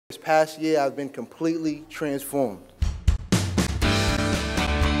This past year, I've been completely transformed.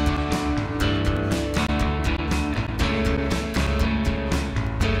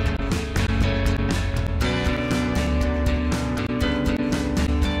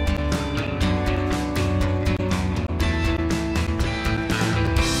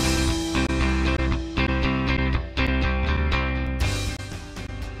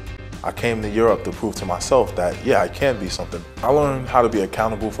 I came to Europe to prove to myself that, yeah, I can be something. I learned how to be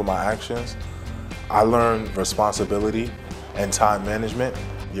accountable for my actions. I learned responsibility and time management.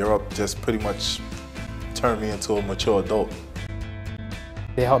 Europe just pretty much turned me into a mature adult.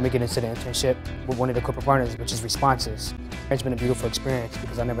 They helped me get into the internship with one of the corporate partners, which is Responses. It's been a beautiful experience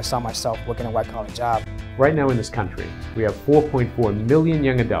because I never saw myself working a white-collar job. Right now in this country, we have 4.4 million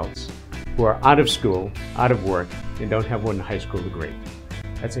young adults who are out of school, out of work, and don't have one high school degree.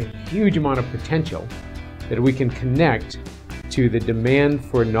 That's a huge amount of potential that we can connect to the demand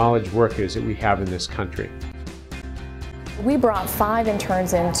for knowledge workers that we have in this country. We brought 5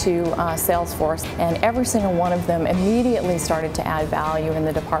 interns into Salesforce, and every single one of them immediately started to add value in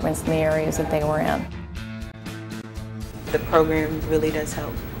the departments and the areas that they were in. The program really does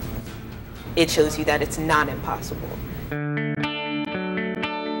help. It shows you that it's not impossible.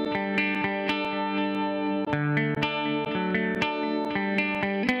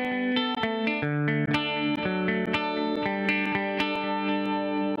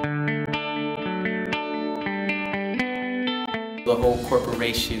 The whole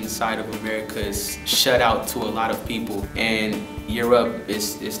corporation side of America is shut out to a lot of people, and Europe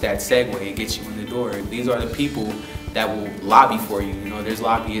is that segue. It gets you in the door. These are the people that will lobby for you. You know, there's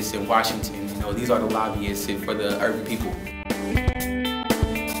lobbyists in Washington. You know, these are the lobbyists for the urban people.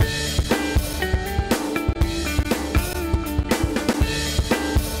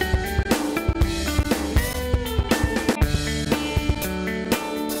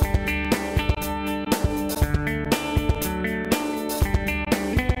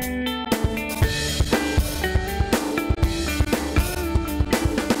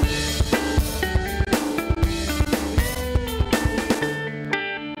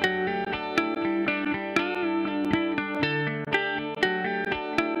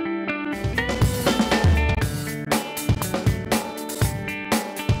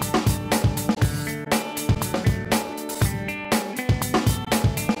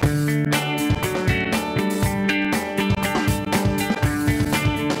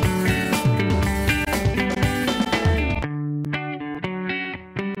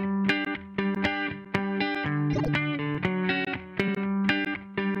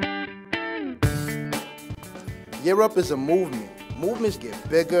 Europe is a movement. Movements get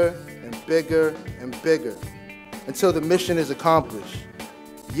bigger and bigger and bigger until the mission is accomplished.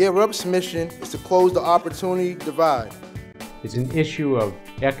 Europe's mission is to close the opportunity divide. It's an issue of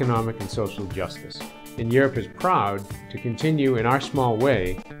economic and social justice, and Europe is proud to continue in our small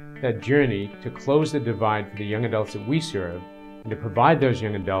way that journey to close the divide for the young adults that we serve and to provide those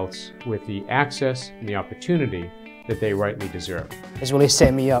young adults with the access and the opportunity that they rightly deserve. It's really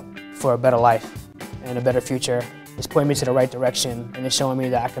set me up for a better life and a better future. It's pointing me to the right direction, and it's showing me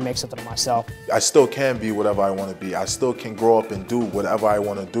that I can make something of myself. I still can be whatever I want to be. I still can grow up and do whatever I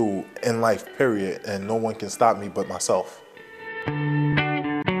want to do in life, period, and no one can stop me but myself.